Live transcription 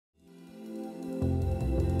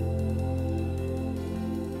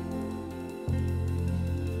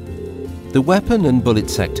The weapon and bullet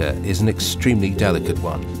sector is an extremely delicate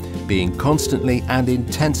one, being constantly and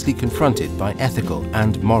intensely confronted by ethical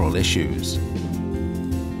and moral issues.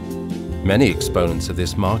 Many exponents of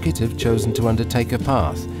this market have chosen to undertake a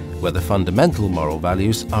path where the fundamental moral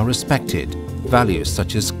values are respected. Values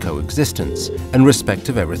such as coexistence and respect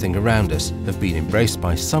of everything around us have been embraced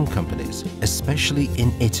by some companies, especially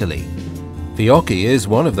in Italy. Fiocchi is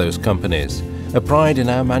one of those companies, a pride in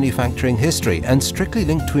our manufacturing history and strictly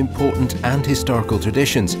linked to important and historical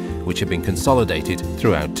traditions which have been consolidated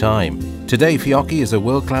throughout time. Today, Fiocchi is a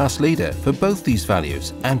world-class leader for both these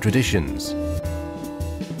values and traditions.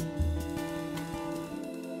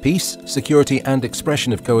 Peace, security and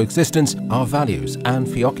expression of coexistence are values, and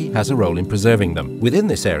Fiocchi has a role in preserving them. Within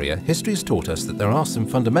this area, history has taught us that there are some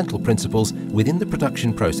fundamental principles within the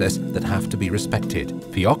production process that have to be respected.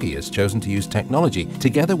 Fiocchi has chosen to use technology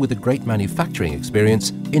together with a great manufacturing experience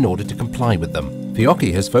in order to comply with them.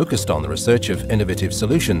 Fiocchi has focused on the research of innovative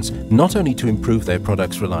solutions, not only to improve their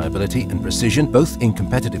products' reliability and precision, both in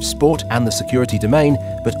competitive sport and the security domain,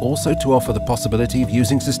 but also to offer the possibility of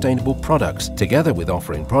using sustainable products, together with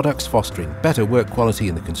offering products fostering better work quality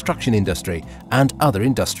in the construction industry and other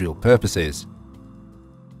industrial purposes.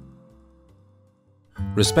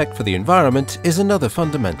 Respect for the environment is another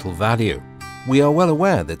fundamental value. We are well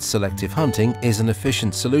aware that selective hunting is an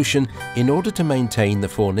efficient solution in order to maintain the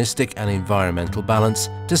faunistic and environmental balance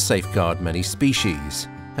to safeguard many species.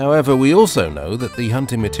 However, we also know that the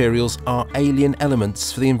hunting materials are alien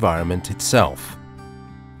elements for the environment itself.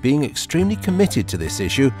 Being extremely committed to this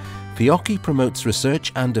issue, Fiocchi promotes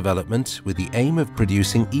research and development with the aim of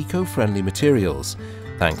producing eco-friendly materials,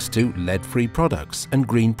 thanks to lead-free products and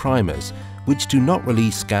green primers, which do not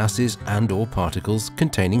release gases and/or particles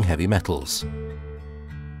containing heavy metals.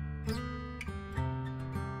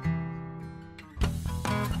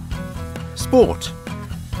 Sport.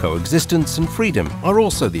 Coexistence and freedom are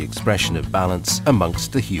also the expression of balance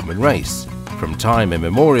amongst the human race. From time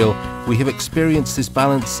immemorial, we have experienced this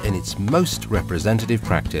balance in its most representative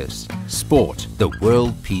practice. Sport, the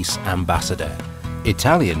world peace ambassador.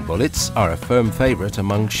 Italian bullets are a firm favourite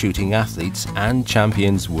among shooting athletes and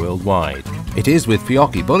champions worldwide. It is with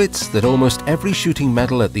Fiocchi bullets that almost every shooting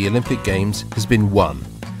medal at the Olympic Games has been won.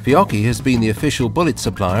 Fiocchi has been the official bullet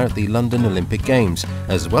supplier at the London Olympic Games,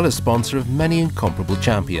 as well as sponsor of many incomparable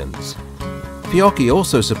champions. Fiocchi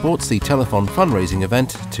also supports the Telethon fundraising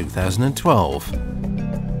event 2012.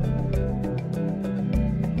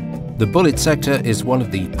 The bullet sector is one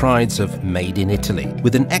of the prides of Made in Italy,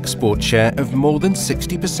 with an export share of more than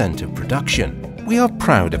 60% of production. We are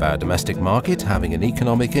proud of our domestic market having an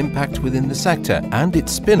economic impact within the sector and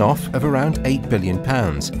its spin-off of around £8 billion,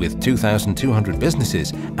 with 2,200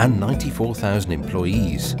 businesses and 94,000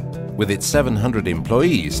 employees. With its 700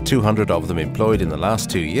 employees, 200 of them employed in the last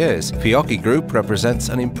 2 years, Fiocchi Group represents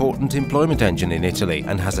an important employment engine in Italy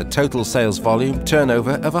and has a total sales volume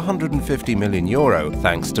turnover of €150 million,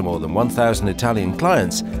 thanks to more than 1,000 Italian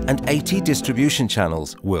clients and 80 distribution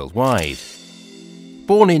channels worldwide.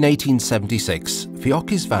 Born in 1876,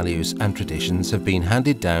 Fiocchi's values and traditions have been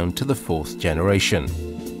handed down to the 4th generation.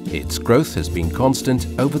 Its growth has been constant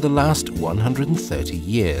over the last 130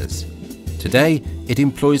 years. Today, it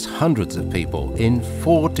employs hundreds of people in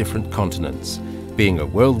 4 different continents, being a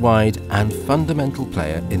worldwide and fundamental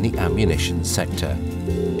player in the ammunition sector.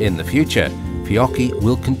 In the future, Fiocchi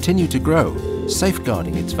will continue to grow,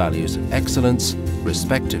 safeguarding its values of excellence,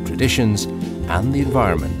 respect of traditions, and the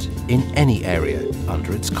environment in any area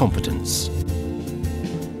under its competence.